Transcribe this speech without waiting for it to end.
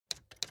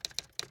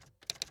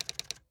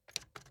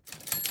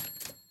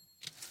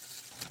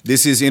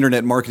This is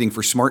Internet Marketing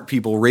for Smart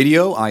People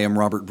Radio. I am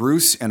Robert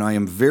Bruce, and I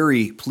am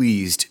very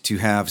pleased to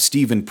have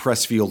Stephen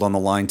Pressfield on the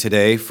line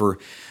today. For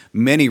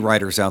many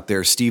writers out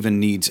there, Stephen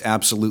needs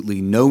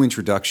absolutely no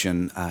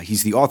introduction.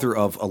 He's the author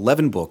of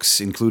 11 books,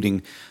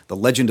 including The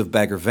Legend of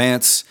Bagger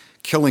Vance,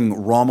 Killing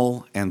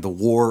Rommel, and The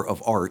War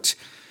of Art.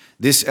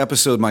 This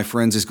episode, my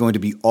friends, is going to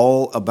be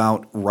all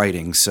about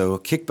writing. So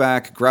kick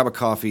back, grab a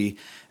coffee,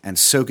 and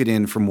soak it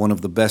in from one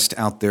of the best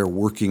out there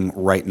working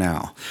right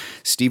now.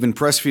 Stephen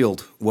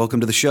Pressfield, welcome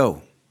to the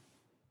show.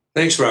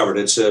 Thanks, Robert.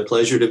 It's a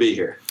pleasure to be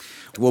here.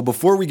 Well,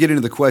 before we get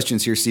into the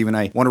questions here, Stephen,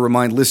 I want to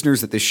remind listeners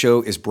that this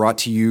show is brought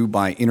to you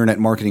by Internet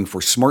Marketing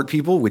for Smart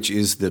People, which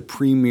is the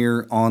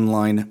premier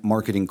online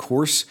marketing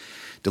course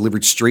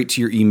delivered straight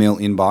to your email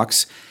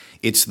inbox.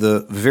 It's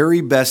the very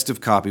best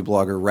of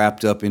Copyblogger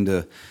wrapped up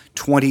into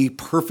 20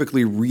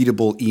 perfectly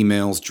readable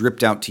emails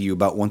dripped out to you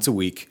about once a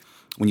week.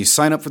 When you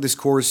sign up for this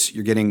course,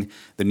 you're getting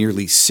the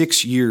nearly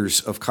 6 years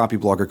of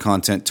Copyblogger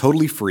content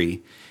totally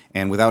free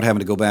and without having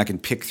to go back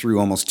and pick through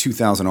almost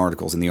 2,000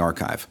 articles in the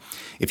archive.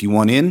 If you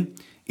want in,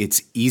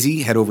 it's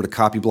easy. Head over to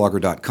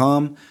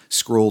copyblogger.com,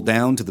 scroll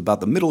down to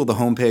about the middle of the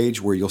homepage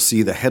where you'll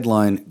see the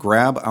headline,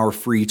 Grab Our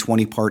Free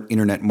 20-Part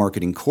Internet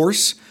Marketing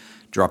Course.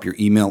 Drop your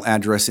email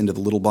address into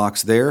the little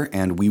box there,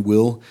 and we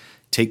will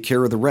take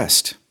care of the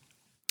rest.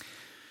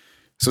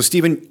 So,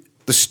 Stephen,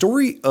 the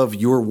story of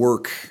your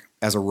work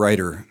as a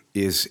writer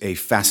is a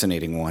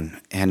fascinating one.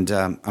 And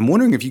I'm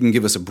wondering if you can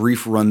give us a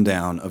brief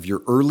rundown of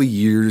your early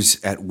years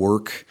at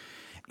work,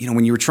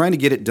 when you were trying to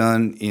get it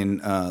done in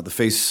the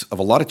face of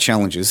a lot of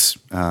challenges,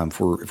 if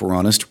we're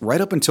honest,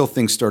 right up until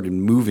things started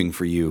moving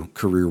for you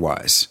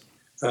career-wise.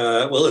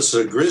 Well, it's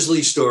a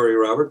grisly story,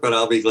 Robert, but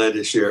I'll be glad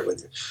to share it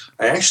with you.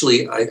 I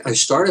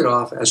started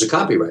off as a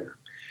copywriter,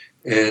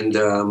 and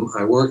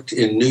I worked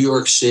in New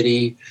York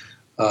City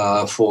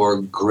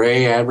for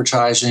Gray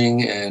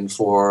Advertising and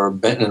for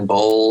Benton and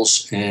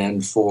Bowles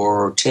and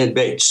for Ted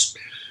Bates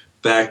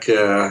back,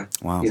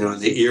 Wow. In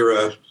the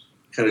era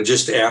kind of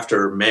just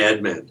after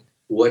Mad Men.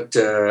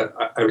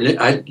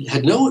 I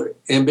had no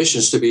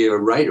ambitions to be a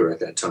writer at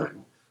that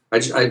time.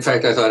 In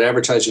fact, I thought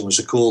advertising was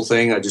a cool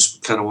thing. I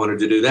just kind of wanted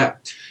to do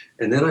that.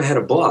 And then I had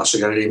a boss, a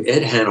guy named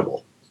Ed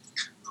Hannibal,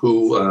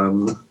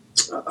 who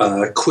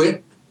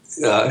quit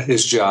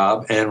his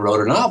job and wrote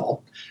a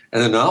novel.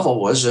 And the novel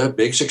was a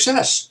big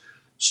success.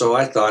 So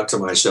I thought to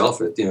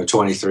myself at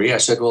 23, I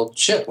said, well,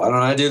 shit, why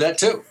don't I do that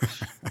too?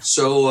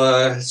 So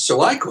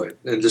I quit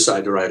and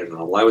decided to write a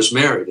novel. I was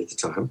married at the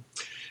time.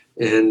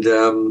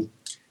 And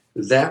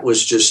that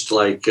was just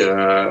like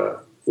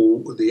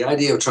the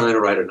idea of trying to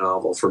write a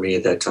novel for me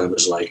at that time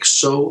was like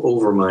so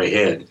over my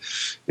head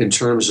in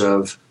terms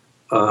of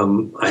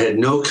I had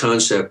no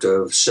concept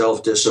of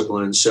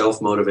self-discipline,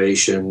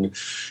 self-motivation,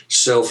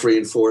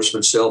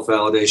 self-reinforcement,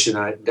 self-validation.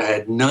 I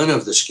had none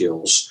of the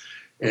skills.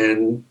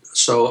 And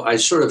so I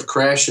sort of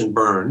crashed and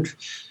burned.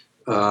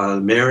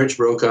 Marriage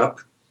broke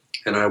up,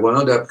 and I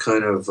wound up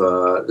kind of,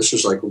 this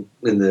was like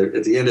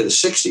at the end of the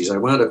 60s, I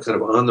wound up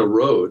kind of on the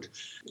road,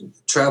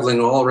 traveling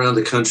all around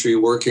the country,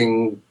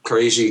 working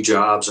crazy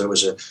jobs. I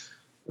was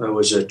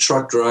a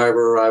truck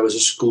driver. I was a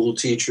school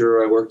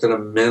teacher. I worked in a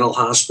mental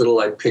hospital.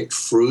 I picked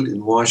fruit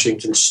in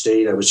Washington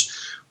State. I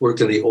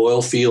worked in the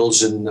oil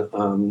fields in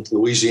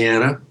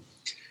Louisiana.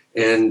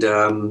 And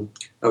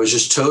I was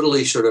just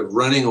totally sort of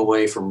running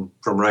away from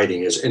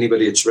writing. As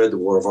anybody that's read The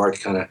War of Art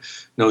kind of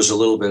knows a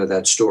little bit of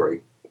that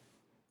story.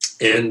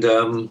 And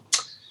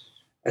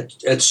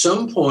at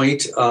some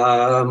point,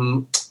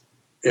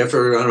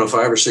 after, 5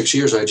 or 6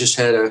 years, I just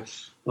had a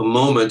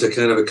moment, a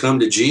kind of a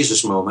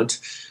come-to-Jesus moment,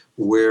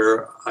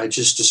 where I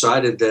just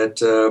decided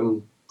that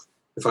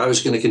if I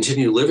was going to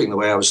continue living the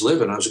way I was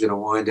living, I was going to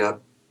wind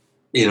up,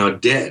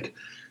 dead.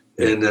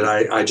 And that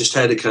I just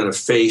had to kind of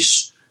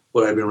face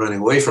what I'd been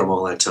running away from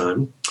all that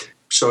time.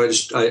 So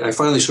I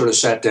finally sort of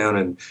sat down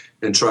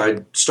and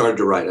started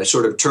to write. I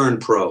sort of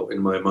turned pro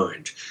in my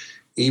mind.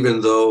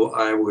 Even though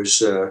I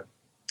was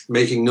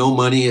making no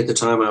money at the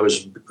time, I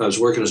was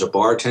working as a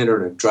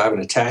bartender and driving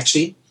a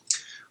taxi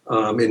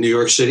in New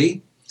York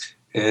City.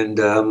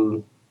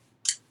 And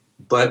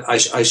but I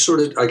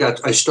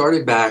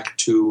started back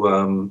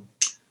to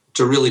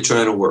really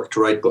trying to work, to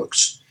write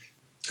books.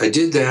 I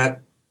did that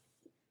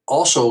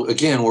also,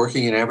 again,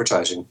 working in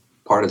advertising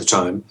part of the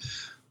time,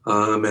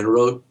 and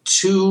wrote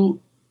two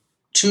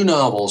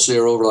novels. They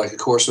were over like a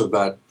course of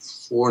about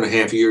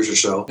 4.5 years or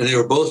so, and they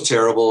were both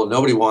terrible.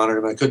 Nobody wanted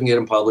them. I couldn't get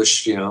them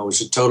published. It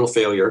was a total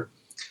failure.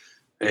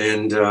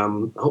 And I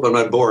hope I'm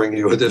not boring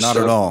you with this. Not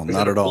at all.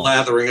 Not at all.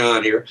 Blathering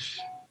on here.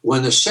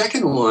 When the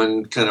second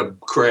one kind of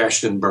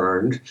crashed and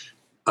burned,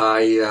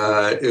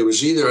 it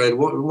was either I had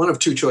one of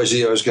two choices.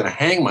 Either I was going to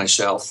hang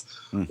myself,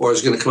 or I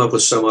was going to come up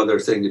with some other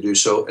thing to do.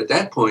 So at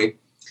that point,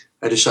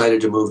 I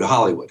decided to move to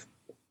Hollywood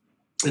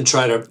and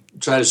try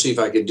to see if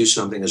I could do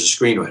something as a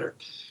screenwriter.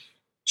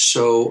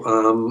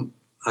 So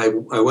I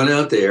went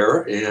out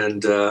there,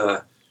 and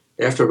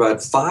after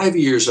about 5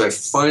 years, I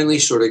finally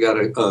sort of got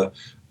a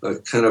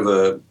kind of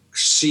a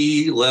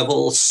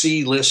C-level,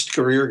 C-list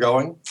career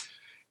going.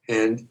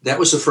 And that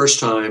was the first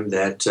time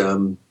that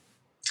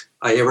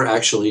I ever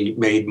actually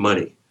made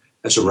money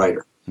as a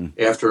writer.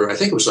 After, I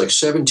think it was like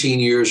 17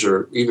 years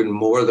or even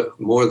more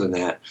than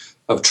that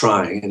of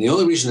trying. And the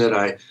only reason that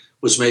I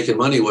was making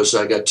money was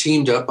I got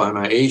teamed up by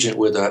my agent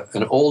with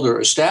an older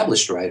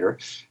established writer,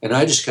 and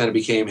I just kind of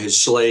became his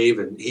slave,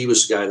 and he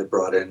was the guy that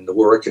brought in the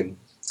work, and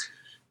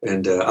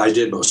I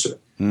did most of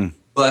it.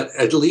 But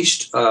at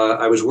least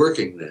I was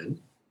working then.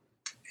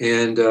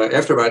 And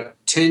after about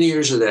 10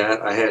 years of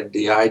that, I had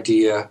the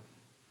idea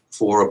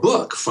for a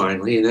book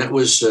finally, and that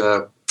was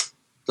The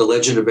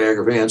Legend of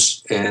Bagger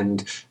Vance,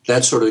 and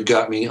that sort of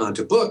got me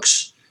onto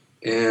books,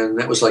 and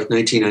that was like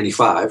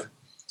 1995.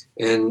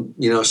 And,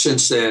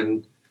 since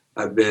then,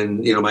 I've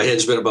been, my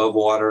head's been above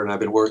water, and I've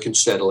been working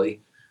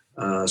steadily.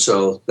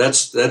 So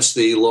that's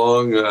the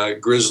long,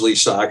 grisly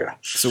saga.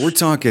 So we're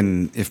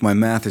talking, if my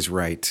math is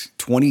right,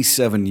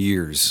 27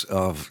 years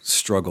of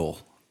struggle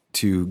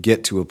to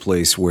get to a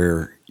place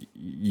where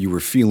you were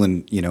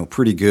feeling,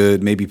 pretty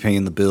good, maybe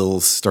paying the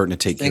bills, starting to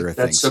take care of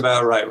things. That's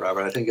about right,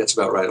 Robert. I think that's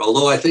about right.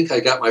 Although I think I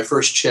got my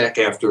first check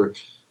after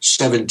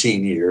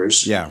 17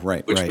 years. Yeah,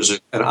 right. Which was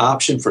an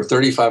option for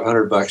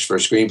 $3,500 for a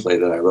screenplay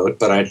that I wrote,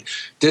 but I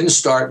didn't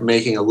start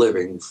making a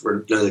living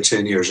for another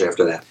 10 years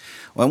after that.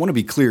 Well, I want to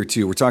be clear,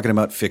 too. We're talking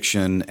about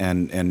fiction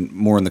and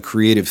more on the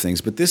creative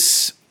things, but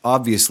this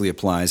obviously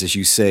applies, as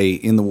you say,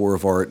 in The War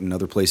of Art and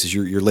other places.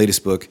 Your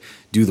latest book,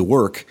 Do the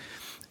Work.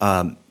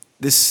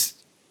 This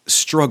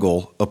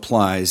struggle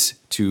applies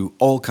to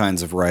all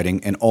kinds of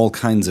writing and all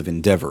kinds of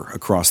endeavor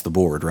across the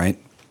board, right?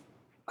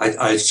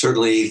 I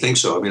certainly think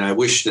so. I mean, I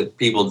wish that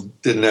people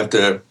didn't have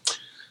to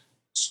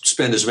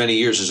spend as many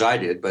years as I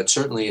did, but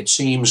certainly it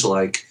seems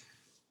like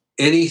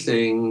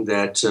anything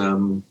that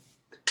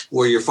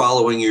where you're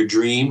following your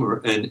dream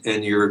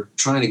and you're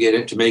trying to get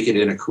it to make it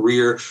in a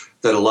career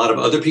that a lot of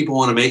other people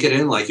want to make it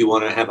in, like you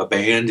want to have a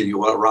band and you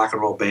want a rock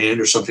and roll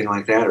band or something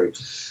like that, or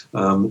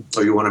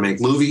you want to make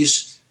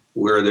movies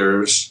where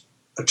there's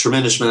a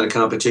tremendous amount of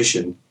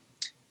competition.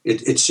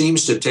 It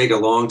seems to take a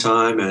long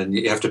time, and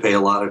you have to pay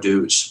a lot of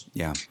dues.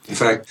 Yeah. In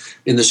fact,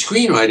 in the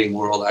screenwriting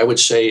world, I would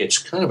say it's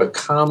kind of a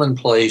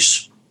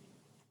commonplace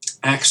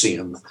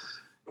axiom.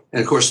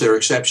 And of course, there are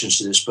exceptions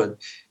to this, but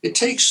it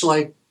takes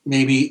like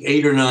maybe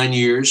 8 or 9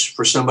 years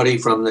for somebody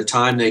from the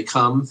time they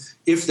come,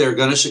 if they're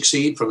going to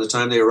succeed, from the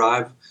time they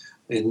arrive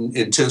in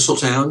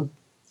Tinseltown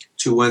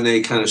to when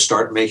they kind of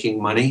start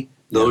making money.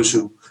 Yeah.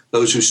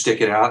 Those who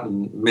stick it out,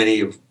 and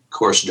many, of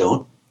course,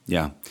 don't.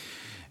 Yeah.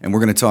 And we're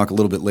going to talk a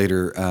little bit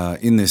later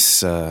in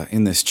this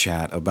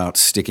chat about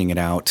sticking it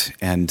out.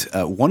 And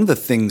one of the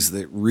things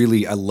that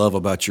really I love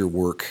about your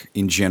work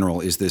in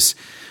general is this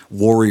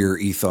warrior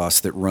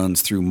ethos that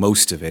runs through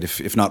most of it,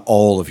 if not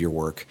all of your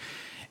work.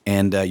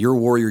 And you're a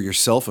warrior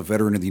yourself, a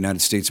veteran of the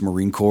United States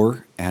Marine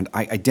Corps, and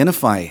I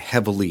identify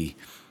heavily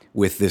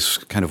with this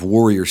kind of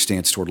warrior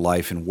stance toward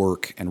life and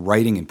work and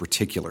writing in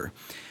particular.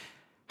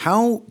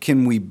 How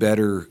can we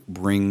better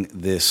bring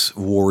this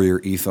warrior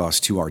ethos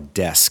to our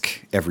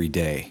desk every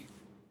day?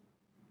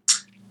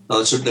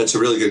 Well, that's a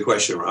really good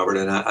question, Robert.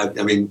 And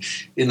I mean,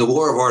 in The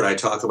War of Art, I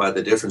talk about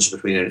the difference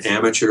between an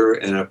amateur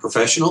and a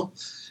professional,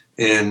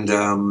 and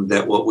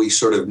that what we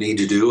sort of need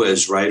to do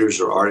as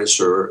writers or artists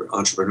or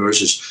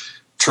entrepreneurs is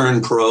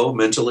turn pro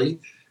mentally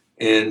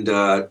and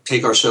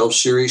take ourselves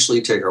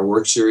seriously, take our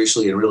work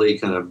seriously, and really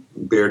kind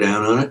of bear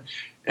down on it.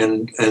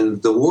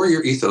 And the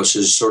warrior ethos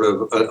is sort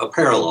of a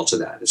parallel to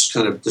that. It's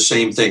kind of the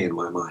same thing in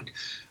my mind.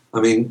 I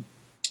mean,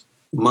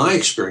 my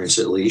experience,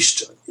 at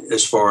least,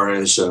 as far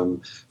as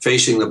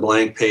facing the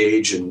blank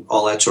page and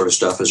all that sort of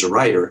stuff as a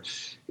writer,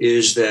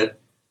 is that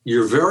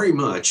you're very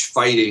much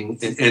fighting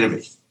an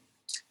enemy.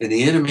 And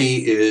the enemy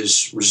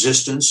is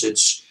resistance,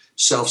 it's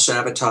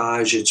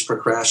self-sabotage, it's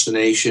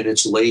procrastination,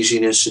 it's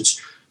laziness, it's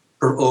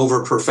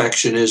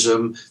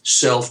over-perfectionism,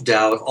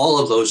 self-doubt, all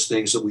of those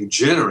things that we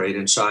generate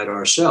inside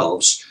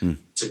ourselves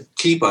to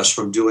keep us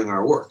from doing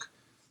our work.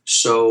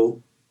 So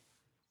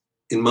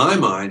in my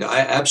mind,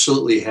 I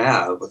absolutely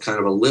have a kind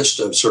of a list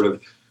of sort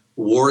of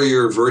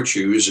warrior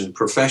virtues and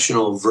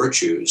professional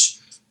virtues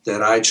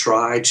that I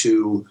try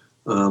to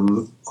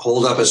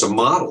hold up as a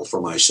model for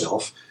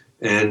myself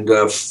and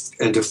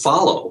to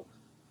follow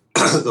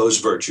those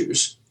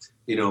virtues.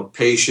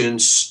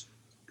 Patience,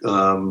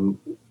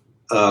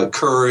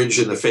 courage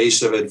in the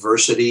face of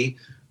adversity,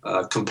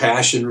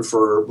 compassion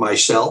for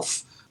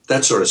myself,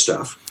 that sort of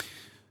stuff.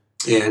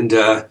 And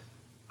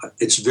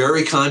it's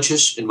very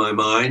conscious in my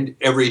mind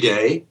every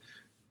day,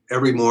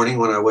 every morning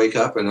when I wake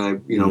up and I,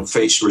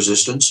 face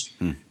resistance.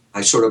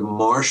 I sort of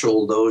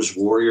marshal those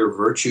warrior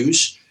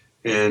virtues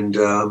and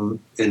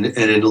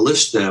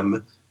enlist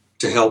them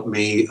to help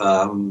me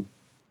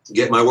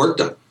get my work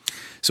done.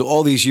 So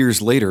all these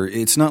years later,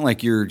 it's not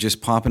like you're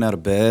just popping out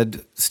of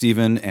bed,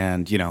 Stephen,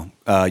 and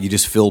you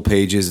just fill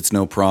pages. It's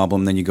no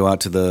problem. Then you go out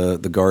to the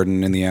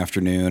garden in the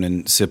afternoon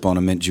and sip on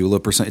a mint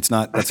julep or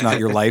something. That's not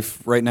your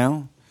life right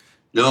now.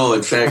 No,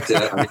 in fact,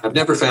 I've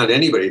never found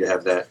anybody to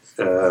have that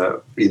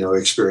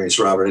experience,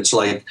 Robert. It's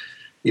like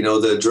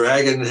the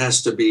dragon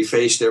has to be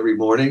faced every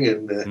morning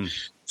and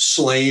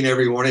slain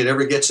every morning. It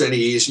never gets any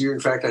easier.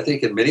 In fact, I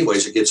think in many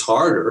ways it gets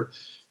harder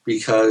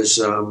because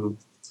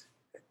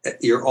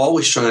you're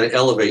always trying to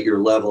elevate your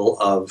level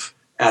of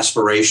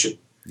aspiration.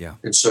 Yeah.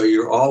 And so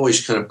you're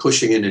always kind of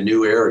pushing into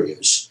new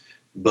areas.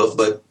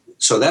 But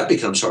so that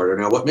becomes harder.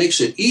 Now, what makes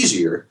it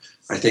easier,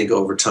 I think,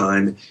 over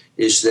time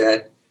is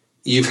that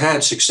you've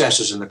had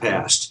successes in the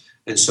past.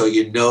 And so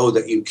you know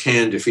that you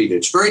can defeat it.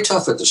 It's very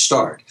tough at the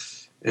start.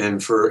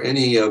 And for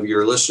any of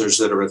your listeners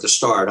that are at the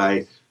start,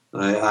 I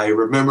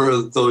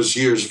remember those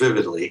years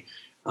vividly.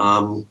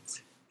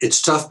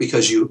 It's tough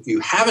because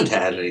you haven't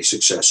had any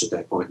success at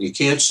that point. You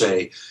can't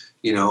say,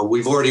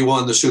 we've already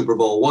won the Super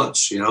Bowl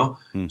once,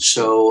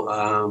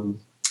 So,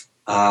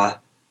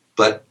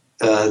 but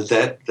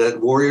that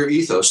warrior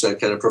ethos, that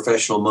kind of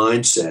professional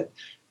mindset,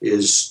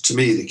 is to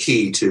me the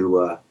key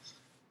to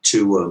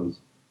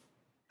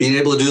being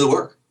able to do the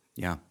work.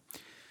 Yeah.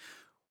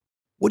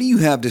 What do you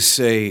have to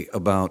say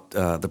about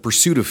the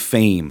pursuit of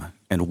fame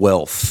and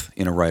wealth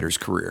in a writer's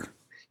career?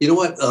 You know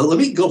what? Let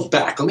me go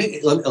back.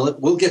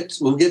 We'll get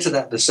to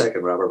that in a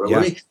second, Robert. But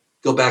Let me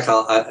go back.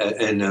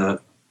 I'll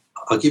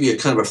give you a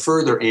kind of a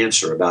further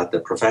answer about the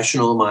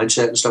professional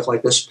mindset and stuff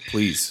like this.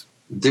 Please.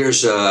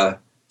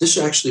 This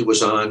actually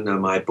was on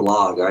my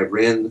blog. I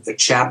ran a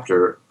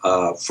chapter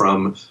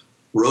from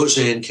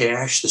Roseanne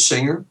Cash, the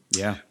singer.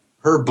 Yeah.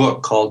 Her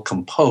book called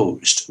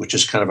Composed, which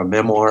is kind of a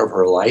memoir of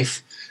her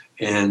life.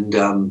 And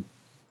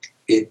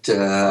it's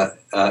a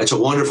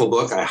wonderful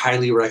book. I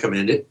highly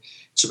recommend it.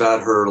 It's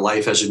about her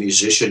life as a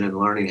musician and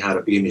learning how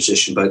to be a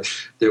musician. But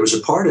there was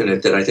a part in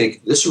it that I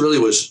think this really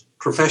was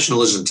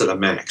professionalism to the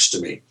max to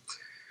me.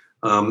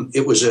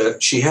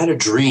 She had a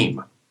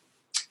dream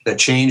that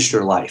changed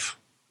her life.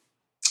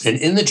 And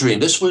in the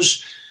dream, this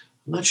was,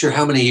 I'm not sure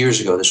how many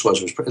years ago this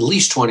was at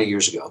least 20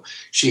 years ago.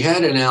 She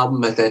had an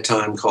album at that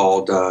time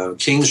called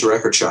King's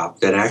Record Shop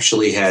that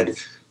actually had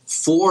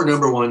 4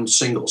 number 1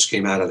 singles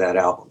came out of that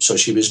album. So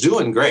she was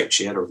doing great.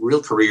 She had a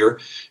real career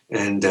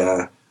and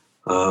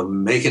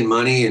making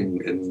money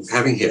and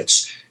having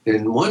hits.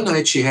 And one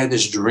night she had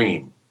this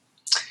dream.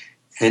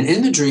 And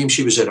in the dream,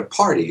 she was at a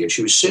party and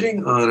she was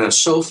sitting on a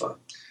sofa.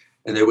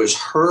 And there was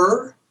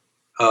her,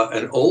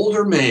 an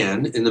older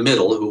man in the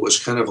middle who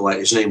was kind of like,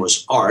 his name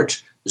was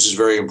Art. This is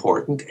very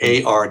important.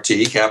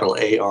 A-R-T, capital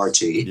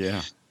A-R-T.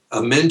 Yeah.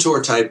 A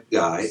mentor type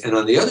guy. And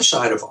on the other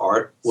side of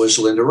Art was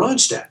Linda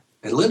Ronstadt.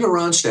 And Linda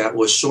Ronstadt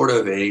was sort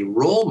of a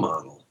role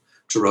model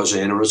to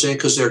Roseanne and Roseanne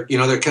because they're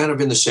kind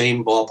of in the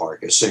same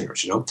ballpark as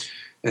singers,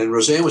 And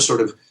Roseanne was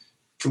sort of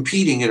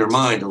competing in her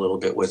mind a little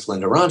bit with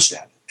Linda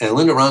Ronstadt. And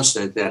Linda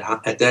Ronstadt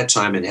at that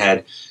time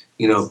had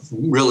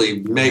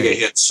really mega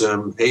hits,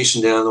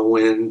 Hasten Down the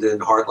Wind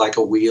and Heart Like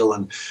a Wheel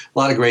and a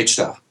lot of great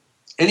stuff.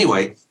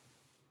 Anyway,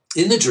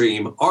 in the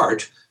dream,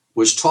 Art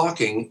was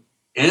talking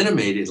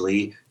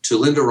animatedly to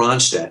Linda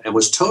Ronstadt and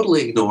was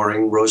totally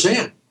ignoring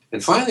Roseanne.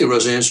 And finally,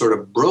 Roseanne sort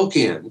of broke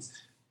in,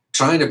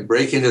 trying to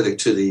break into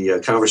the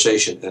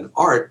conversation. And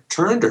Art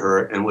turned to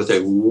her and with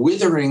a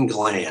withering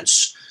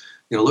glance,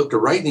 looked her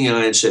right in the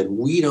eye and said,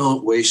 "We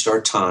don't waste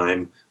our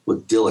time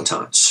with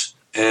dilettantes."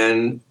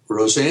 And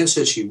Roseanne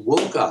said she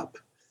woke up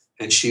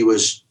and she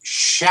was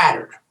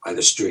shattered by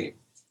this dream.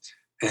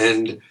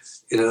 And,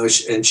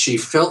 and she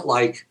felt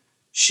like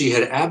she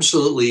had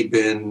absolutely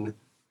been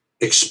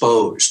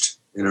exposed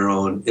in her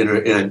own,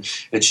 and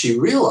she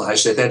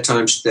realized at that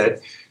time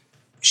that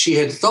she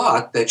had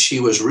thought that she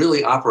was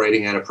really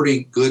operating at a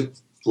pretty good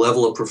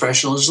level of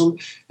professionalism.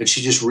 And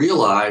she just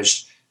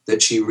realized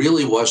that she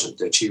really wasn't,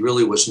 that she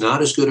really was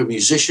not as good a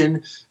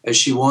musician as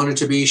she wanted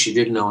to be. She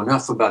didn't know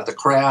enough about the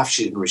craft.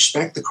 She didn't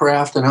respect the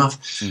craft enough.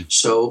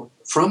 So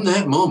from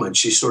that moment,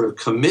 she sort of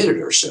committed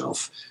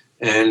herself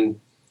and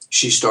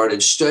she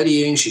started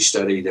studying. She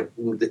studied,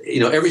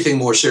 everything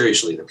more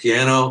seriously, the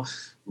piano,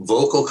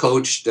 vocal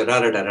coach,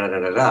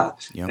 da-da-da-da-da-da-da.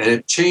 Yep. And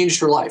it changed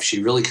her life.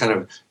 She really kind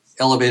of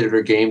elevated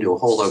her game to a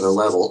whole other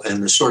level.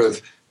 And the sort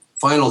of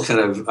final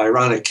kind of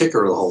ironic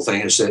kicker of the whole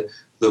thing is that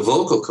the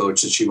vocal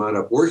coach that she wound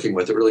up working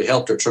with that really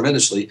helped her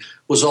tremendously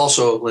was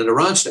also Linda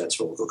Ronstadt's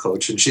vocal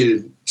coach. And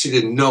she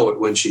didn't know it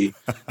when she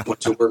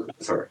went to work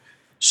with her.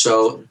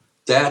 So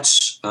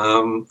that's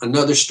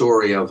another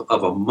story of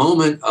a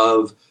moment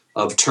of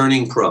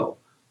turning pro,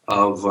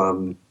 of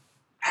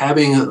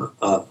having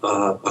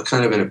a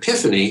kind of an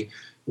epiphany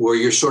where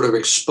you're sort of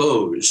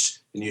exposed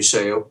and you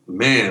say, "Oh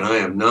man, I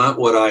am not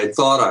what I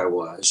thought I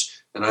was,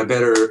 and I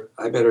better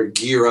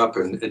gear up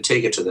and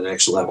take it to the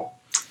next level."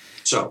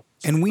 So,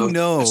 and we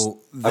know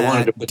that I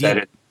wanted to put that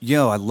in.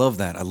 Yeah, I love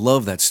that. I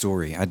love that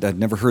story. I'd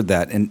never heard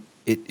that, and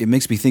it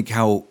makes me think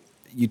how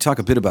you talk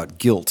a bit about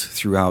guilt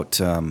throughout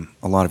a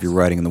lot of your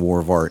writing in The War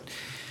of Art,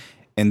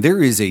 and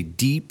there is a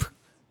deep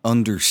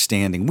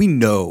understanding. We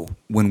know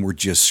when we're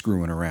just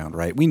screwing around,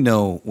 right? We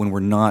know when we're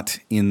not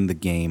in the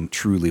game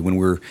truly, when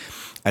we're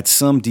at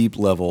some deep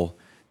level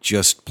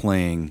just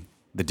playing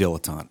the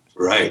dilettante.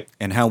 Right.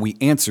 And how we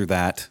answer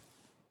that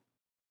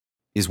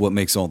is what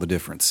makes all the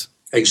difference.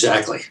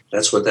 Exactly.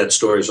 That's what that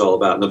story is all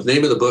about. And the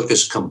name of the book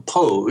is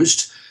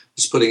Composed.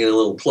 Just putting in a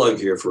little plug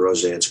here for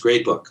Roseanne. It's a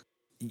great book.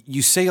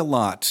 you say a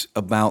lot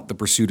about the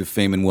pursuit of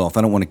fame and wealth.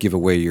 I don't want to give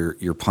away your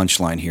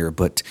punchline here,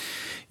 but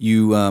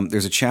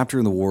there's a chapter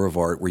in The War of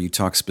Art where you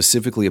talk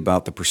specifically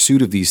about the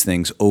pursuit of these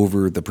things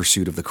over the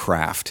pursuit of the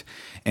craft.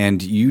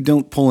 And you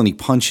don't pull any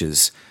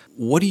punches.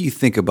 What do you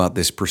think about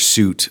this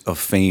pursuit of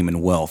fame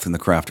and wealth in the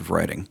craft of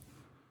writing?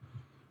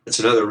 That's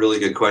another really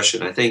good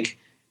question. I think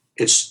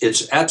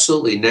it's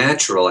absolutely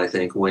natural, I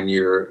think, when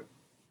you're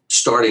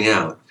starting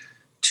out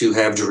to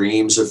have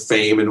dreams of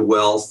fame and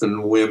wealth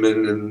and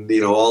women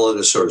and, all of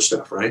this sort of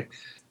stuff, right?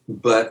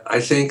 But I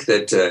think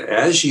that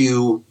as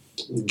you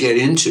get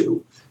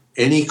into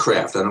any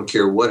craft, I don't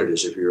care what it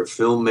is, if you're a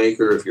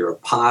filmmaker, if you're a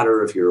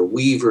potter, if you're a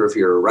weaver, if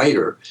you're a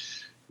writer,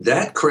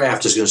 that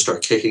craft is going to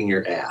start kicking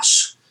your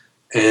ass.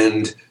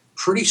 And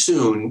pretty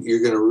soon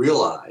you're going to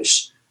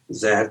realize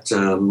that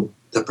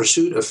the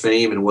pursuit of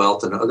fame and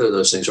wealth and other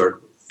those things are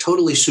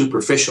totally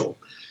superficial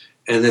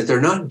and that they're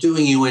not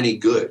doing you any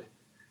good.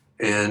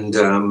 And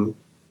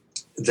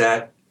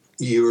that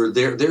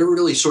they're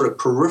really sort of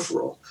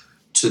peripheral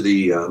to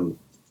the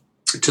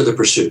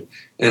pursuit.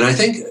 And I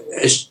think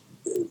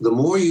the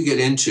more you get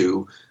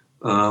into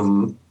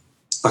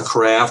a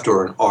craft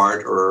or an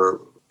art,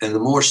 and the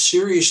more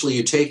seriously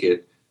you take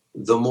it,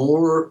 the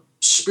more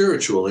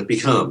spiritual it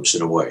becomes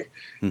in a way.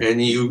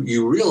 And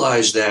you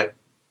realize that,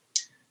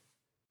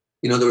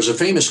 there was a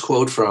famous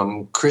quote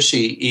from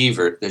Chrissy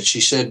Evert that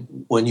she said,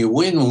 when you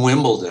win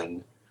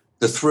Wimbledon,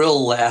 the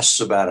thrill lasts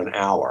about an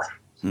hour.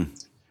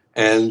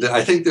 And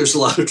I think there's a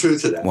lot of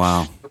truth to that.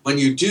 Wow. When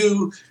you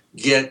do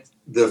get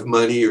the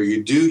money or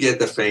you do get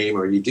the fame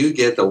or you do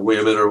get the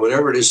women or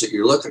whatever it is that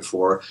you're looking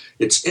for,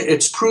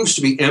 it proves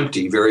to be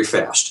empty very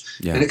fast.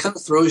 Yeah. And it kind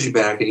of throws you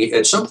back. And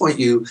at some point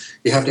you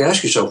have to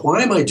ask yourself,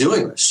 why am I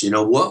doing this?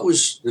 What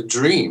was the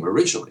dream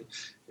originally?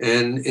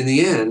 And in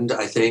the end,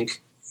 I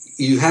think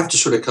you have to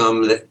sort of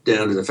come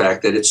down to the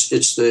fact that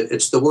it's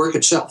the work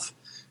itself.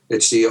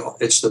 It's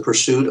the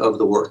pursuit of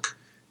the work.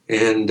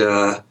 And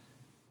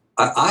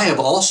I have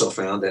also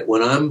found that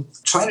when I'm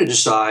trying to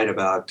decide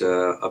about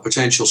a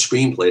potential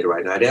screenplay to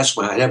write, and I'd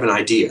have an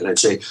idea, and I'd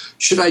say,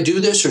 should I do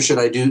this or should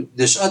I do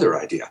this other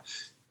idea?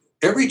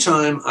 Every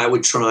time I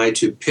would try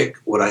to pick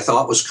what I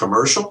thought was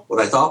commercial,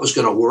 what I thought was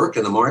going to work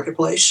in the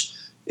marketplace,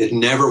 it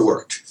never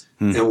worked.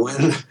 And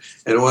when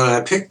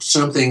I picked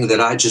something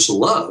that I just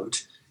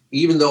loved,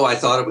 even though I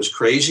thought it was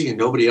crazy and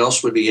nobody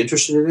else would be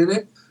interested in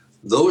it,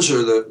 those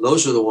are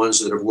the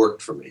ones that have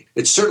worked for me.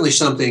 It's certainly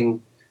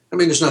something. I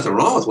mean, there's nothing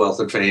wrong with wealth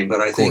and fame,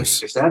 but I think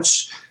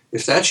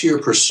if that's your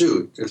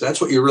pursuit, if that's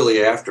what you're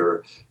really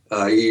after,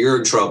 you're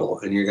in trouble,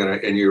 and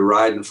you're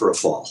riding for a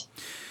fall.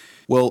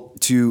 Well,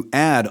 to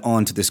add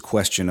on to this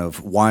question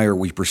of why are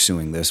we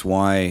pursuing this,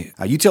 why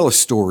you tell a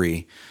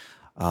story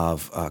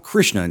of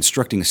Krishna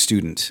instructing a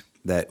student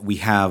that we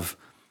have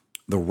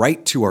the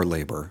right to our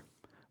labor,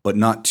 but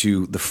not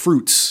to the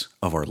fruits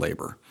of our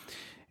labor.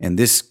 And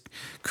this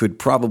could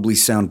probably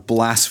sound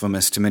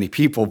blasphemous to many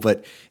people,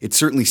 but it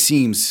certainly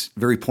seems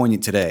very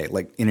poignant today.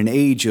 Like in an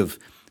age of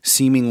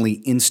seemingly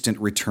instant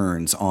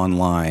returns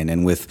online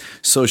and with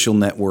social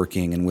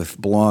networking and with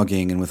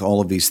blogging and with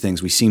all of these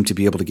things, we seem to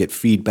be able to get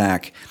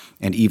feedback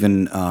and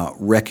even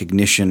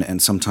recognition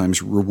and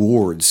sometimes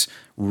rewards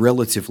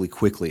relatively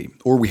quickly,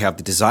 or we have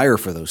the desire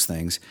for those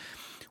things.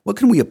 What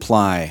can we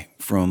apply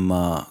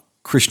from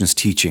Krishna's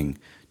teaching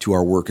to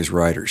our work as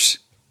writers?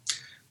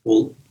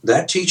 Well,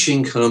 that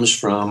teaching comes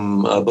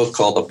from a book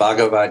called the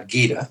Bhagavad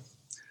Gita,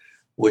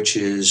 which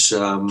is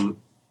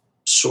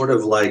sort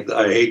of like,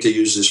 I hate to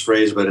use this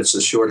phrase, but it's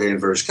a shorthand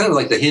version, kind of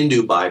like the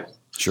Hindu Bible.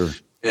 Sure.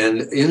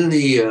 And in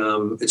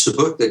it's a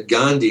book that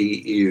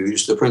Gandhi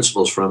used, the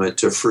principles from it,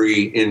 to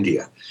free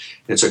India.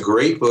 It's a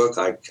great book.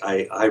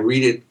 I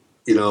read it,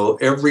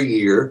 every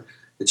year.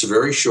 It's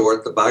very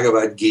short, the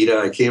Bhagavad Gita.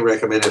 I can't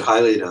recommend it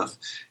highly enough.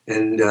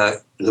 And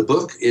the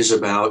book is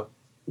about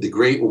the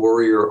great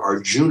warrior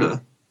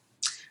Arjuna.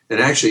 And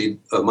actually,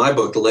 my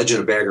book, The Legend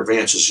of Bagger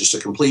Vance, is just a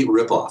complete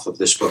ripoff of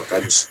this book. I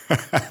just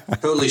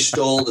totally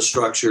stole the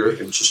structure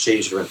and just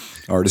changed it around.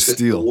 Art of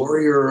Steel.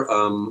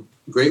 The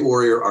great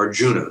warrior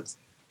Arjuna,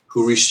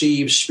 who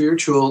receives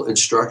spiritual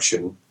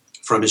instruction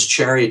from his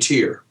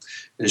charioteer.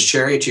 And his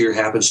charioteer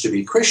happens to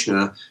be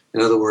Krishna, in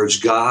other words,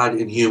 God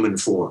in human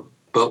form.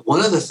 But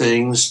one of the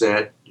things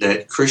that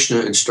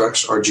Krishna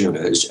instructs Arjuna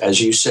is, as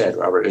you said,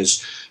 Robert,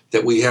 is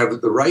that we have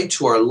the right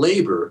to our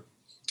labor,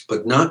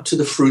 but not to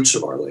the fruits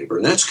of our labor.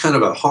 And that's kind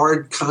of a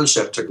hard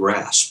concept to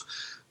grasp.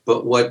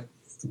 But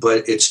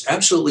it's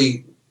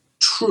absolutely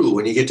true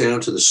when you get down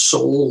to the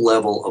soul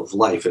level of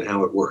life and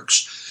how it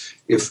works.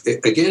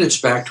 Again, it's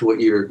back to what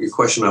your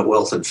question about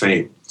wealth and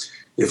fame.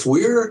 If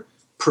we're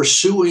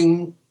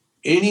pursuing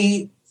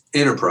any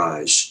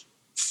enterprise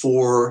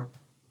for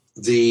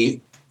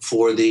the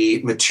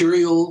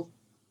material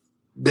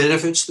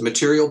benefits, the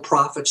material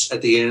profits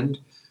at the end,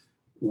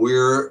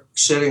 we're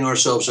setting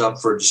ourselves up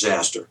for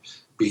disaster.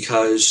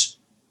 Because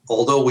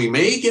although we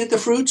may get the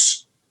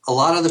fruits, a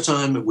lot of the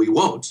time we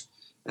won't.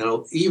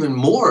 And even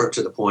more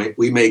to the point,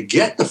 we may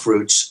get the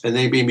fruits and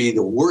they may be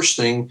the worst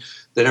thing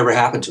that ever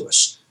happened to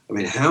us. I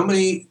mean, how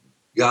many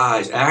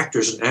guys,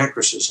 actors and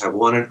actresses, have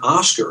won an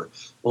Oscar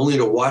only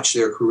to watch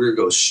their career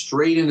go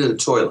straight into the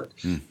toilet,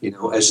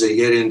 as they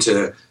get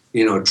into,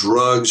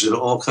 drugs and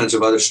all kinds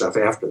of other stuff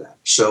after that.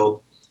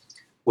 So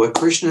what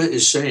Krishna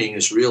is saying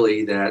is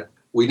really that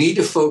we need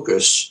to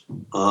focus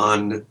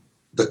on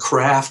the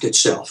craft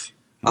itself.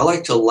 I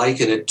like to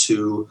liken it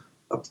to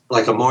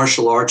like a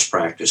martial arts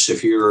practice.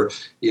 If you're,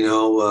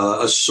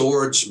 a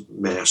swords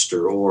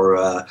master or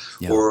a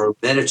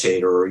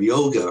meditator or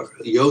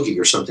yogi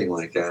or something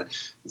like that,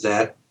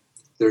 that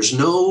there's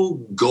no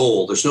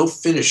goal, there's no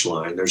finish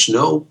line, there's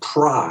no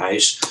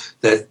prize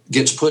that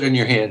gets put in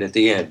your hand at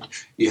the end.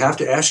 You have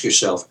to ask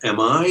yourself, am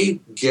I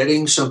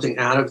getting something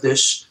out of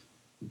this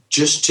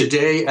just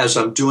today as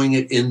I'm doing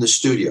it in the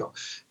studio,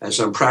 as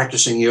I'm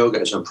practicing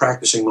yoga, as I'm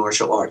practicing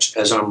martial arts,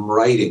 as I'm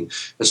writing,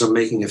 as I'm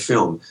making a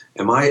film?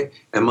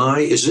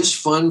 Is this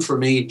fun for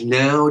me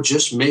now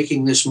just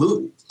making this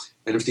movie?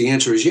 And if the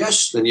answer is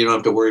yes, then you don't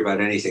have to worry about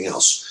anything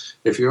else.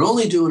 If you're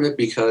only doing it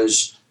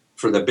because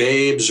for the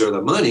babes or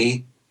the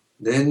money,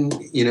 then,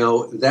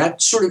 that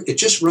sort of, it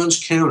just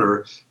runs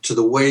counter to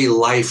the way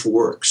life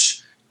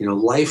works.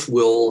 Life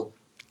will,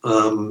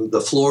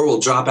 the floor will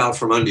drop out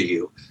from under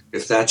you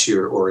if that's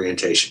your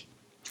orientation.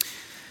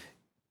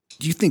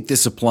 Do you think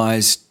this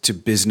applies to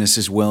business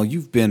as well?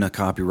 You've been a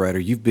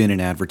copywriter, you've been in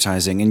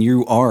advertising, and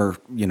you are,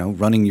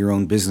 running your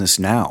own business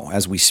now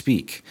as we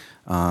speak,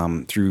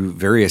 through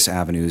various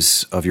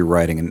avenues of your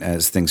writing and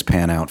as things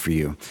pan out for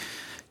you.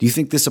 Do you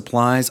think this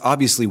applies?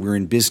 Obviously, we're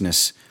in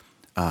business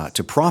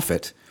to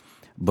profit,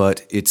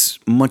 but it's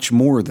much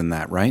more than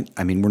that, right?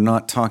 I mean, we're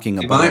not talking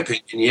about... In my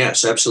opinion,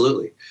 yes,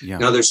 absolutely. Yeah.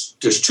 Now,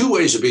 there's two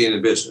ways of being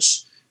in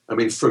business. I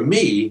mean, for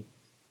me,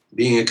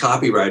 being a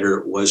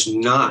copywriter was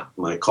not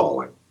my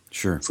calling.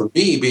 Sure. For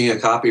me, being a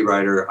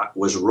copywriter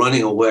was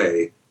running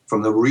away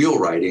from the real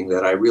writing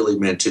that I really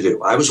meant to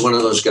do. I was one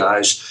of those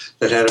guys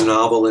that had a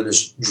novel in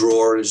his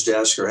drawer in his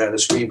desk or had a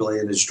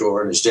screenplay in his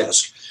drawer in his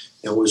desk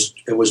and was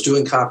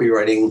doing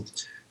copywriting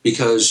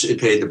because it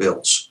paid the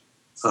bills.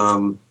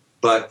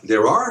 But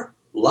there are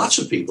lots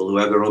of people who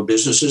have their own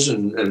businesses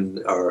and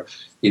are,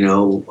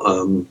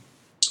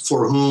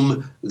 for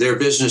whom their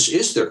business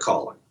is their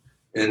calling.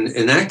 And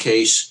in that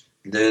case,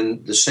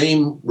 then the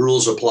same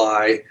rules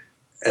apply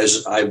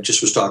as I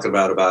just was talking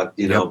about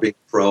being a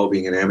pro,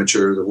 being an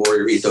amateur, the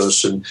warrior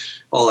ethos, and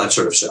all that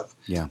sort of stuff.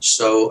 Yeah.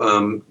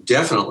 So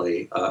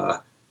definitely,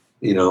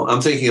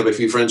 I'm thinking of a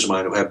few friends of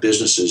mine who have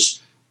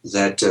businesses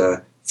that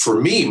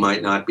for me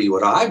might not be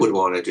what I would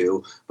want to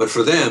do, but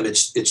for them,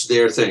 it's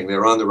their thing.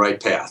 They're on the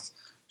right path.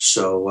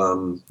 So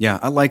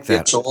I like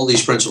that. So all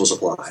these principles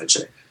apply, I'd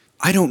say.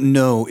 I don't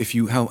know if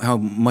how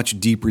much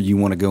deeper you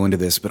want to go into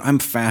this, but I'm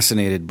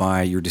fascinated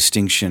by your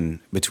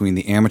distinction between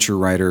the amateur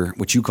writer,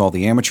 what you call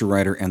the amateur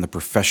writer, and the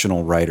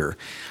professional writer.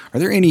 Are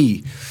there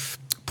any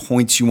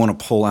points you want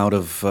to pull out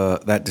of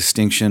that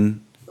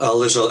distinction?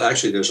 There's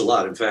a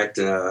lot. In fact,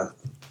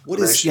 what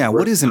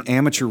is an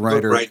amateur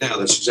writer? Right now,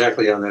 that's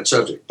exactly on that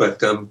subject. But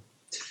going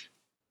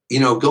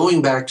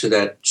back to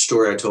that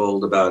story I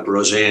told about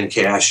Roseanne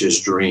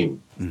Cash's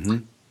dream,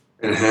 and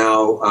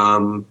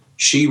how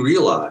she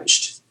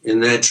realized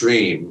in that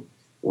dream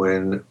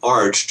when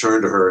Art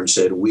turned to her and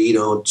said, "We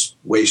don't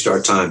waste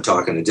our time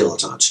talking to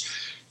dilettantes,"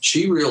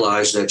 she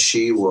realized that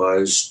she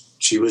was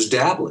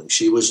dabbling.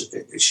 She was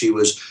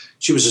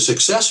a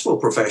successful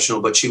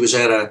professional, but she was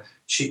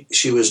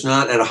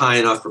not at a high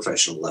enough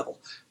professional level.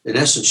 In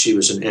essence, she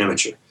was an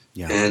amateur.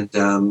 Yeah.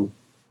 And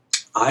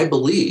I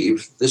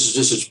believe this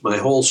is my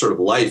whole sort of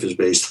life is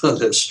based on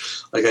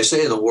this. Like I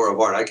say in the War of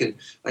Art, I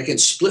can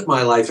split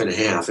my life in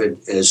half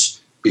as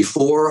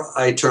before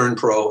I turned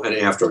pro and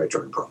after I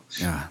turned pro.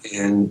 Yeah.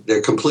 And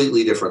they're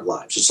completely different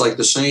lives. It's like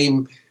the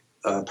same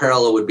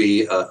parallel would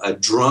be a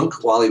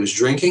drunk while he was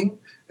drinking,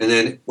 and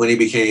then when he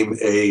became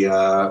a,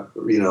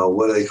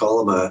 what do they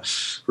call him, a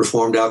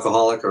reformed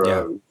alcoholic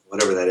or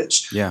whatever that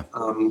is. Yeah.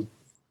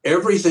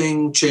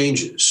 Everything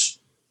changes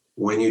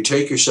when you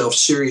take yourself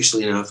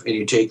seriously enough and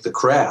you take the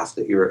craft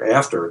that you're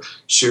after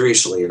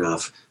seriously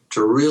enough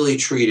to really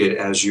treat it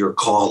as your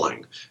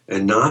calling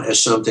and not as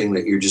something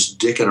that you're just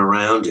dicking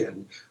around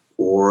in,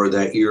 or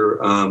that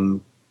you're,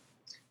 and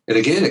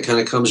again, it kind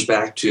of comes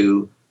back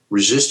to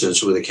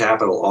resistance with a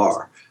capital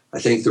R. I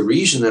think the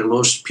reason that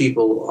most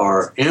people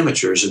are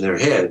amateurs in their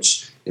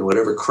heads in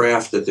whatever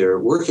craft that they're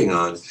working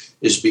on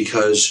is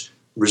because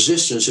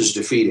resistance is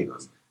defeating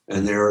them,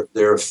 and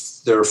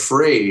they're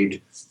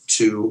afraid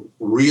to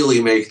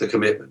really make the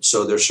commitment.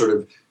 So they're sort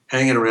of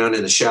hanging around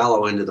in the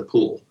shallow end of the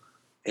pool.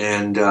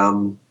 And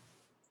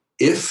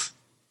if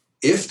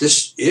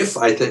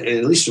I think, and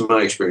at least in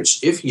my experience,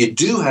 if you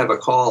do have a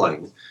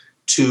calling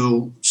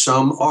to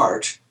some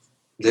art,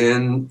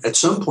 then at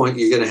some point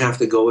you're going to have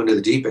to go into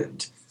the deep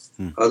end.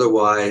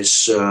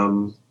 Otherwise,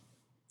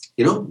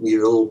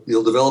 you'll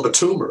develop a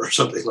tumor or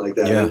something like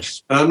that. Yeah.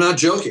 And I'm not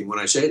joking when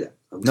I say that.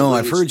 No,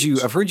 I've heard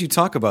you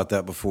talk about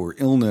that before.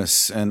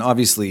 Illness and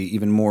obviously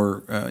even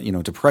more,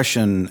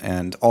 depression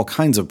and all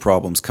kinds of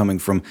problems coming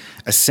from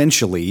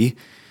essentially,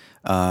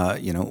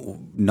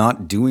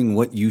 not doing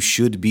what you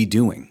should be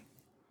doing.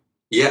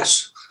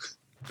 Yes.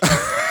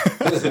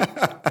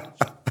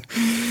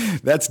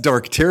 That's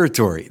dark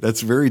territory.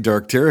 That's very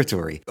dark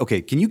territory.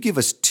 Okay, can you give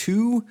us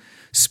 2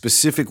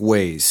 specific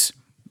ways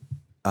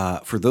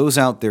for those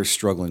out there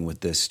struggling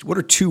with this? What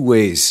are 2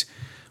 ways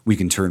we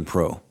can turn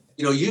pro?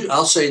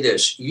 I'll say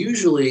this.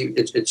 Usually,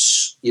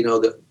 it's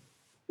that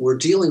we're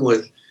dealing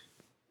with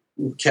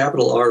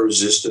capital R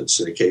resistance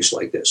in a case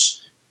like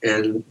this,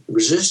 and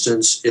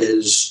resistance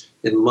is,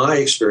 in my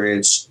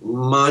experience,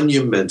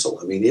 monumental.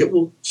 I mean, it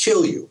will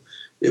kill you.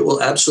 It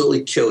will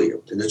absolutely kill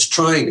you, and it's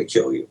trying to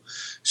kill you.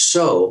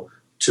 So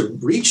to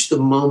reach the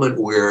moment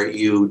where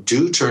you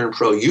do turn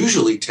pro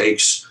usually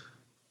takes,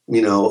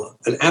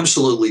 an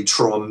absolutely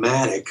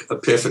traumatic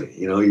epiphany.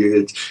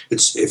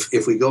 It's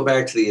if we go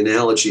back to the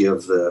analogy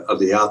of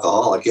the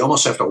alcoholic, you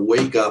almost have to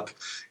wake up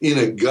in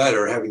a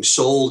gutter having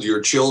sold your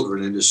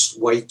children into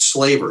white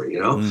slavery,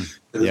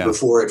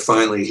 before it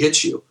finally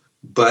hits you.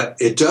 But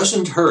it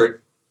doesn't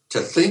hurt to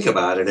think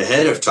about it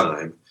ahead of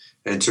time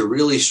and to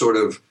really sort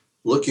of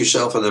look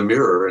yourself in the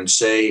mirror and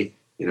say,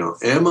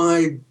 am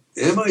I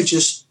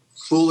just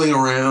fooling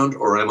around,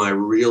 or am I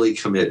really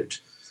committed?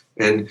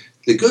 And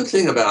the good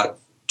thing about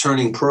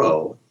turning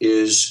pro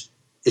is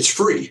it's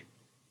free.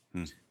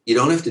 You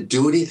don't have to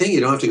do anything.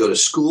 You don't have to go to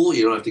school.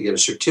 You don't have to get a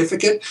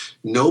certificate.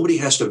 Nobody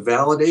has to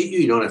validate you.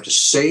 You don't have to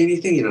say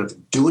anything. You don't have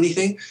to do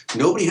anything.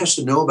 Nobody has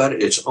to know about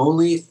it. It's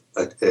only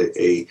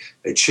a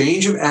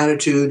change of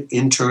attitude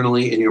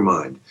internally in your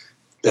mind.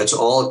 That's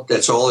all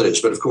it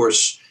is. But of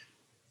course,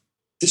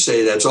 to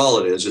say that's all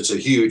it is, it's a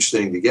huge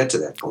thing to get to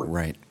that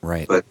point.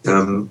 Right. But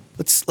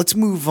let's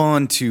move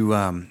on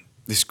to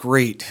this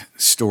great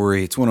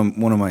story. It's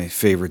one of my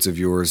favorites of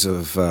yours,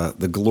 of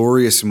the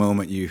glorious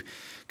moment you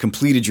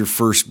completed your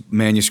first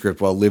manuscript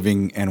while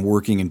living and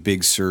working in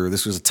Big Sur.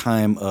 This was a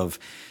time of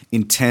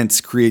intense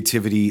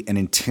creativity and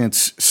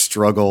intense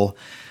struggle.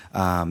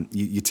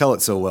 You tell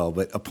it so well,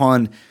 but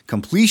upon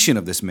completion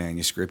of this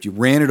manuscript, you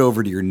ran it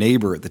over to your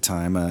neighbor at the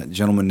time, a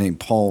gentleman named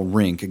Paul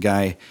Rink, a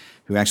guy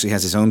who actually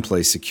has his own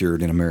place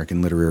secured in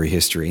American literary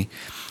history.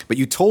 But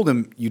you told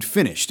him you'd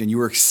finished, and you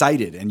were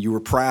excited, and you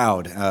were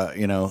proud,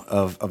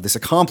 of this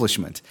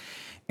accomplishment.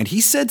 And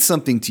he said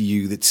something to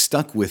you that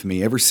stuck with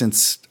me ever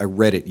since I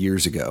read it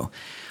years ago.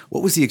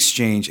 What was the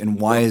exchange, and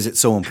why is it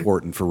so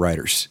important for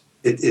writers?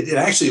 It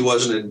actually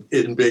wasn't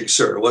in Big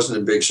Sur. It wasn't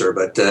in Big Sur,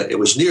 but it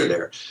was near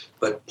there.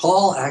 But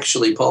Paul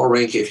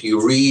Rink, if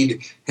you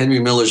read Henry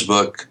Miller's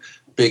book,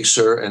 Big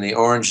Sur and the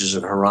Oranges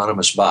of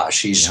Hieronymus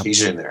Bosch,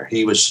 he's in there.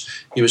 He was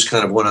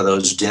kind of one of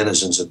those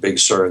denizens of Big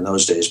Sur in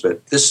those days.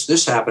 But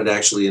this happened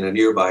actually in a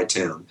nearby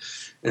town.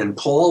 And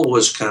Paul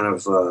was kind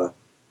of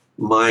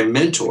my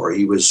mentor.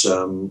 He was,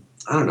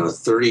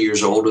 30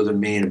 years older than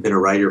me and had been a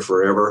writer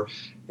forever.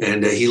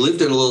 And he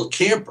lived in a little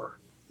camper,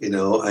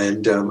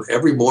 and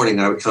every morning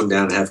I would come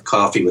down and have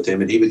coffee with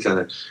him, and he would kind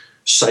of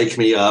psych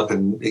me up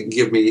and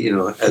give me,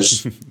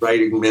 as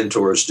writing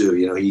mentors do,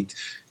 he'd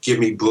give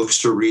me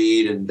books to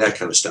read and that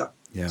kind of stuff.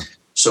 Yeah.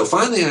 So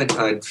finally I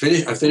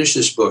finished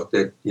this book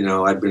that,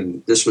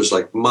 this was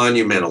like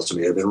monumental to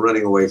me. I've been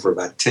running away for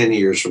about 10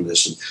 years from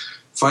this, and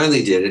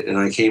finally did it. And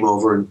I came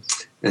over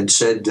and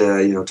said,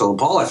 told him,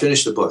 Paul, I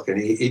finished the book.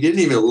 And he didn't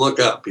even look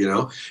up,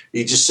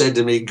 he just said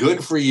to me,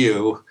 good for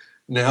you.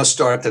 Now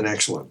start the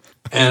next one.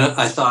 And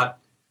I thought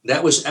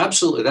that was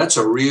that's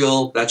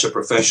a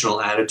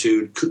professional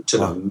attitude to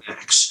the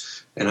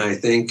max. And I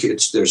think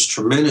there's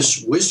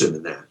tremendous wisdom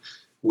in that,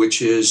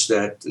 which is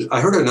that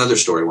I heard another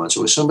story once.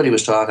 It was somebody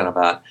was talking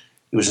about,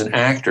 he was an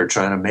actor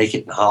trying to make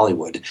it in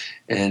Hollywood.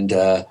 And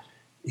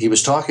he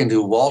was talking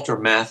to Walter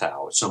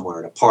Matthau somewhere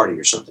at a party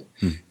or something.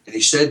 And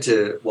he said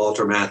to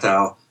Walter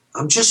Matthau,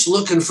 I'm just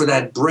looking for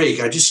that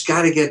break. I just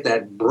got to get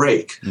that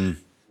break.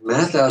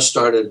 Matthau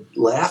started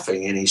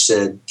laughing and he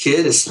said,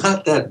 kid, it's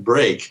not that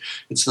break.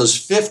 It's those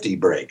 50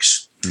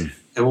 breaks.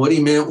 And what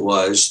he meant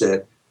was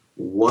that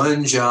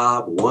one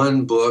job,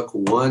 one book,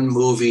 one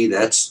movie,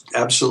 that's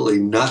absolutely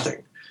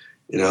nothing.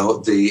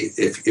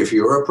 If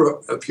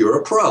you're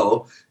a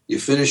pro, you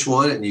finish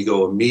one and you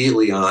go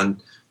immediately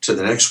on to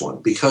the next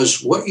one,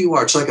 because what you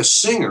are, it's like a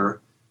singer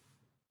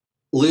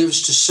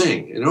lives to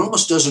sing. And it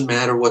almost doesn't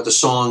matter what the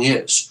song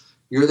is.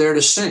 You're there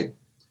to sing.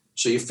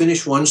 So you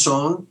finish one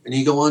song and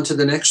you go on to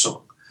the next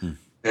song.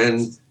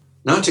 And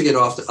not to get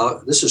off,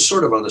 this is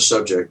sort of on the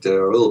subject,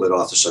 or a little bit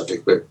off the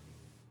subject, but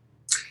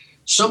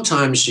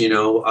sometimes,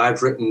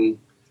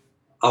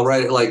 I'll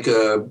write it like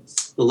The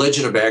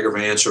Legend of Bagger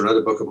Vance or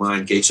another book of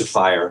mine, Gates of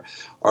Fire,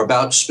 are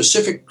about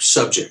specific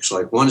subjects.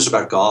 Like one is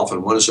about golf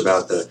and one is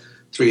about the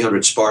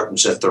 300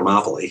 Spartans at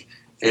Thermopylae.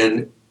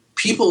 And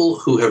people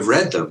who have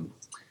read them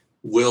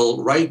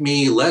will write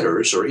me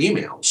letters or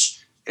emails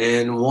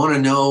and want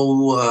to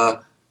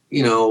know,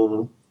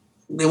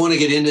 they want to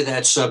get into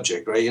that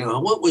subject, right?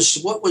 What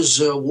was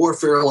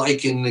warfare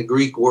like in the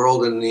Greek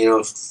world in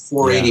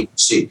 480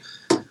 BC?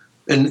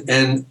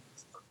 And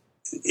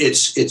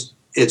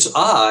it's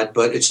odd,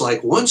 but it's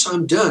like once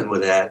I'm done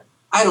with that,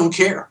 I don't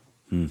care.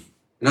 In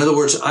other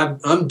words,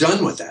 I'm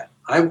done with that.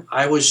 I'm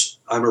a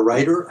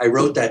writer. I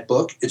wrote that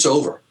book. It's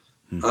over.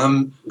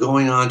 I'm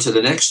going on to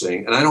the next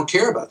thing, and I don't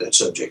care about that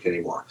subject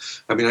anymore.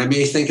 I mean, I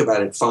may think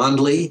about it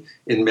fondly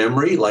in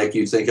memory, like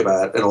you think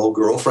about an old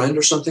girlfriend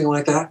or something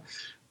like that,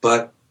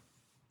 but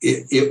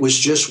it was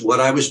just what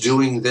I was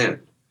doing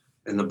then.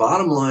 And the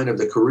bottom line of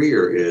the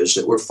career is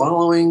that we're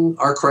following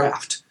our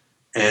craft.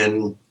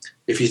 And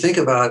if you think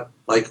about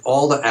like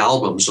all the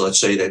albums, let's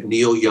say, that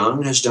Neil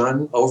Young has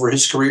done over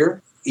his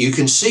career, you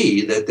can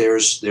see that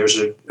there's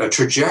a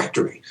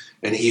trajectory.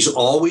 And he's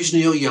always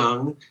Neil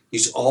Young.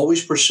 He's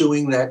always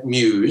pursuing that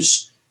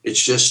muse.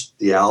 It's just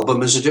the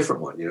album is a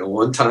different one.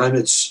 One time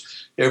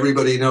it's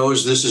Everybody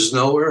Knows This Is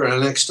Nowhere, and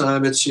the next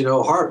time it's,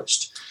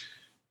 Harvest.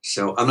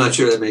 So I'm not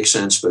sure that makes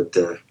sense, but...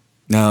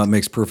 No, it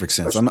makes perfect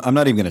sense. I'm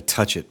not even going to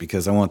touch it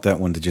because I want that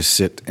one to just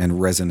sit and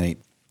resonate.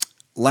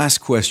 Last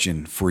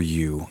question for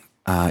you.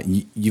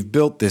 You've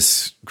built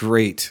this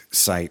great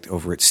site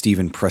over at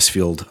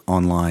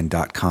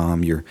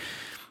StephenPressfieldOnline.com. You're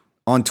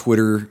on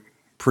Twitter,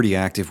 pretty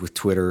active with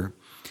Twitter.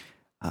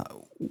 Do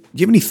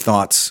you have any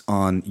thoughts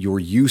on your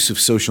use of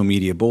social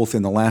media, both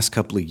in the last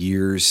couple of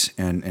years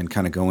and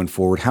kind of going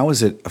forward? How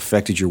has it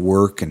affected your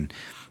work and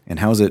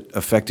how has it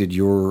affected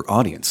your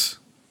audience,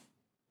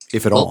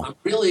 if at all?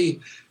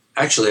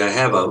 Actually, I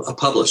have a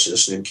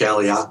publicist named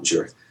Callie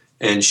Ottinger,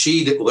 and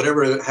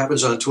whatever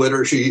happens on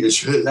Twitter,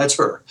 that's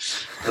her.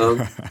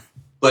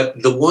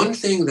 But the one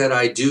thing that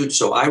I do,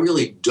 so I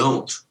really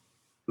don't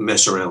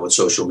mess around with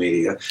social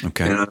media.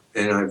 Okay.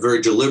 And I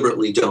very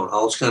deliberately don't.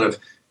 I'll just kind of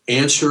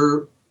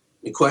answer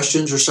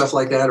questions or stuff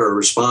like that or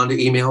respond to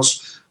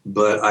emails,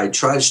 but I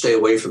try to stay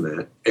away from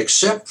that,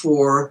 except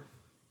for,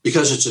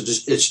 because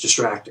it's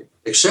distracting,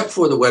 except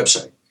for the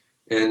website.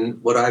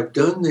 And what I've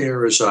done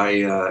there is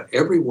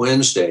every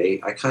Wednesday,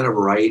 I kind of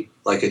write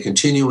like a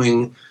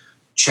continuing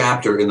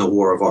chapter in the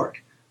War of Art.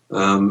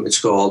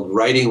 It's called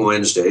Writing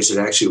Wednesdays. It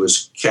actually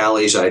was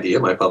Callie's idea,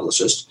 my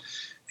publicist.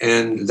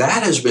 And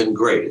that has been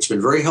great. It's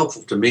been very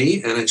helpful to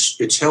me, and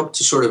it's helped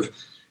to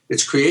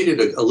it's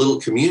created a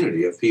little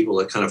community of people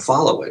that kind of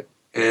follow it.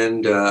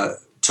 And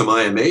to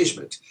my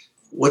amazement,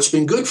 what's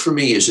been good for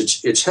me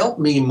is it's helped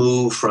me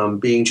move from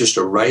being just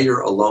a writer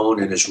alone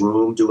in his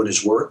room doing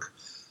his work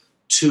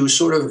to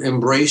sort of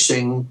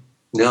embracing,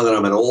 now that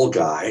I'm an old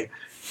guy,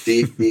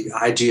 the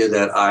idea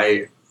that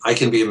I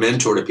can be a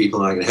mentor to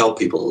people and I can help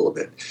people a little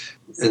bit.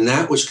 And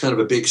that was kind of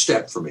a big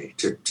step for me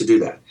to do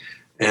that.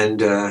 And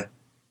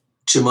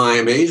to my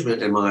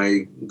amazement and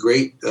my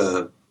great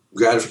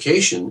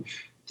gratification,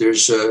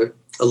 there's a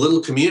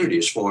little community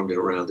is formed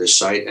around this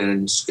site,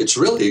 and it's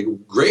really a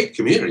great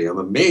community. I'm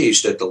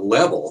amazed at the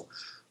level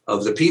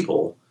of the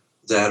people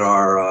that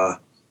are,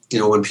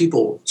 when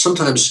people,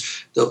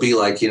 sometimes there'll be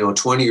like,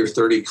 20 or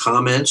 30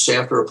 comments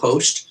after a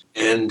post,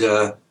 and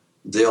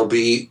they'll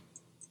be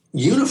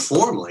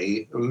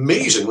uniformly,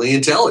 amazingly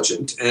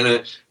intelligent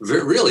and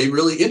really,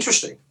 really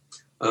interesting,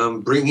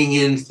 bringing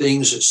in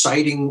things,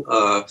 citing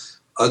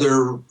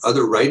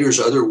other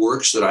writers, other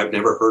works that I've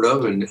never heard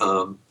of, and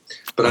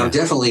but I'm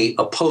definitely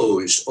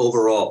opposed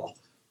overall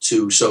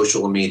to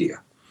social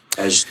media,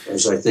 as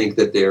I think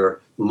that they're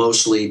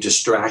mostly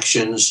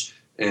distractions,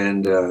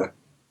 and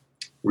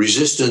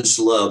resistance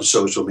loves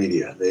social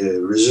media.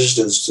 The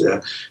resistance,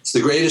 it's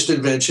the greatest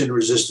invention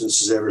resistance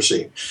has ever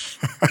seen.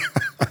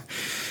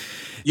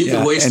 You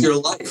can waste your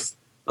life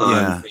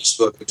on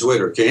Facebook and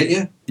Twitter, can't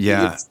you?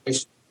 Yeah.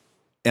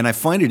 And I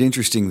find it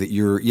interesting that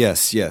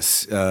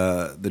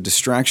the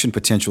distraction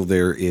potential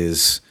there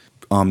is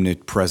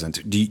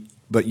omnipresent.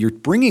 But you're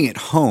bringing it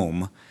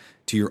home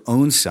to your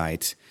own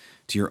site,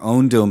 to your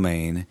own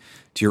domain,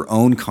 to your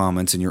own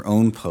comments and your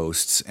own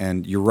posts.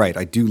 And you're right.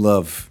 I do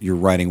love your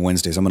Writing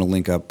Wednesdays. I'm going to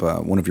link up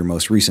one of your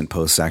most recent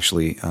posts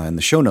actually in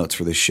the show notes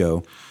for this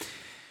show.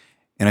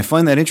 And I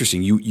find that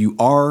interesting. You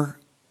are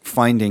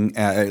finding,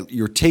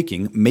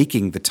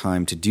 making the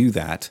time to do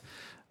that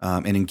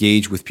and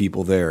engage with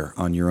people there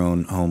on your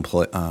own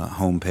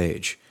home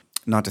page.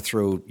 Not to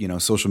throw,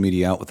 social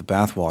media out with the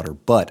bathwater,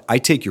 but I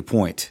take your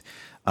point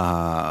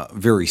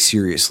very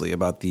seriously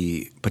about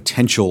the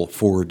potential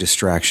for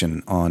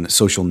distraction on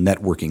social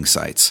networking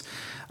sites.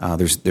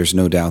 There's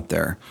no doubt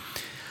there.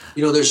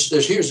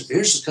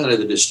 Here's kind of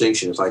the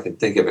distinction, if I can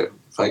think of it,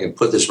 if I can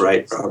put this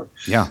right, Robert.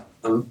 Yeah.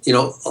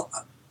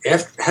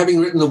 After having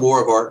written The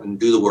War of Art and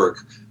do the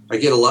work, I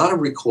get a lot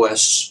of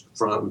requests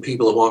from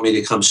people that want me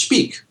to come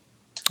speak.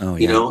 Oh,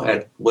 yeah.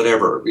 At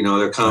whatever,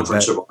 their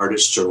conference of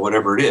artists or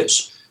whatever it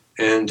is.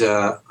 And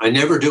I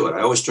never do it.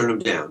 I always turn them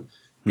down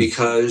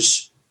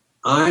because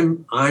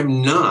I'm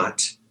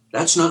not,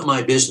 that's not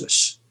my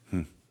business.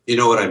 You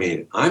know what I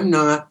mean? I'm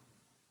not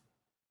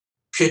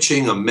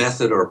pitching a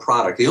method or a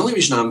product. The only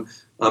reason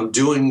I'm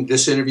doing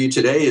this interview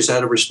today is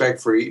out of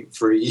respect for you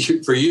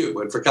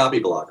and for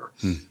Copyblogger.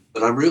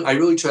 But I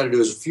really try to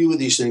do as few of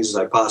these things as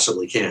I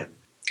possibly can,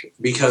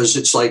 because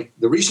it's like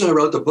the reason I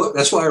wrote the book.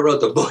 That's why I wrote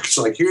the book. It's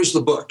like, here's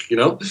the book,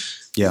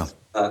 Yeah.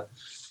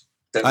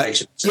 That makes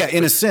sense. Yeah,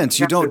 in a sense,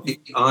 you don't be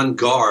on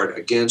guard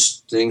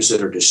against things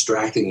that are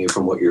distracting you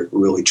from what you're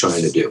really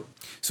trying to do.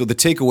 So the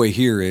takeaway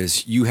here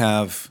is you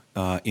have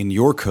in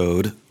your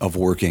code of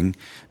working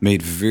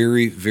made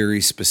very,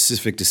 very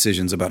specific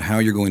decisions about how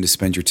you're going to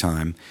spend your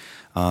time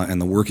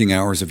and the working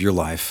hours of your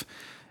life,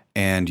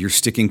 and you're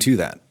sticking to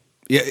that.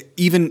 Yeah,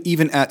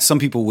 even at some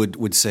people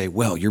would say,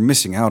 well, you're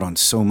missing out on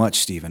so much,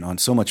 Stephen, on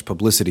so much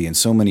publicity and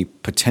so many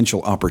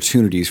potential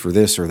opportunities for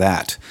this or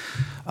that.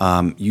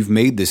 You've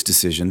made this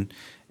decision,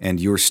 and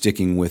you're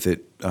sticking with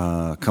it,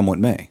 come what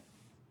may.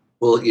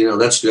 Well,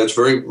 that's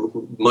very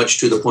much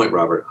to the point,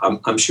 Robert.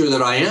 I'm sure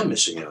that I am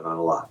missing out on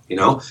a lot,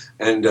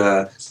 and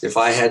if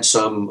I had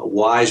some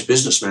wise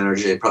business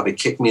manager, they'd probably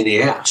kick me in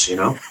the ass,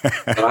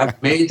 But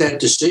I've made that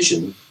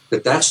decision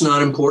that that's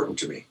not important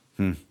to me.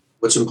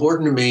 What's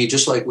important to me,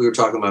 just like we were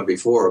talking about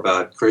before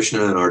about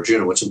Krishna and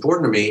Arjuna, what's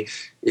important to me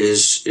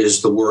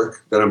is the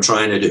work that I'm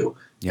trying to do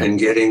and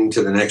getting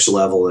to the next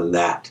level in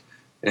that.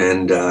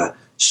 And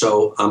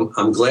so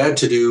I'm glad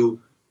to do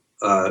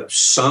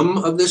some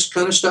of this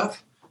kind of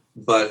stuff,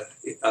 but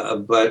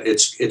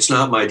it's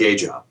not my day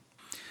job.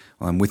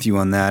 Well, I'm with you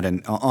on that.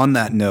 And on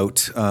that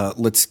note,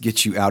 let's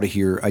get you out of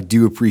here. I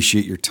do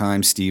appreciate your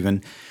time,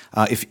 Stephen.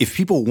 If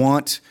people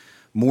want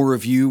more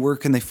of you, where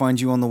can they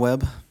find you on the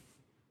web?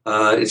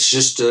 It's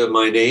just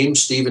my name,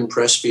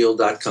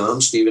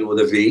 StephenPressfield.com, Stephen with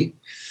a V.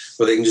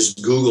 Or they can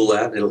just Google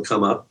that and it'll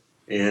come up.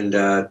 And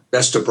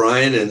best to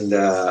Brian. And,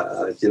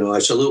 I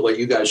salute what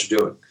you guys are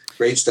doing.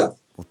 Great stuff.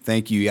 Well,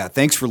 thank you. Yeah,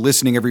 thanks for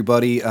listening,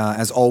 everybody.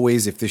 As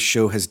always, if this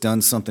show has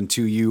done something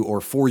to you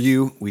or for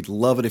you, we'd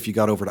love it if you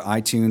got over to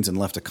iTunes and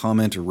left a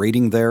comment or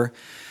rating there.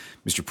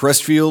 Mr.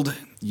 Pressfield,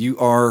 you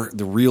are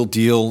the real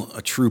deal,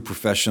 a true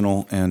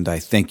professional, and I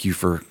thank you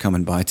for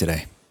coming by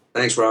today.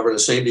 Thanks, Robert. The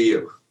same to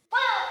you.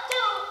 1,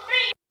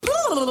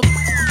 2,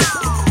 3.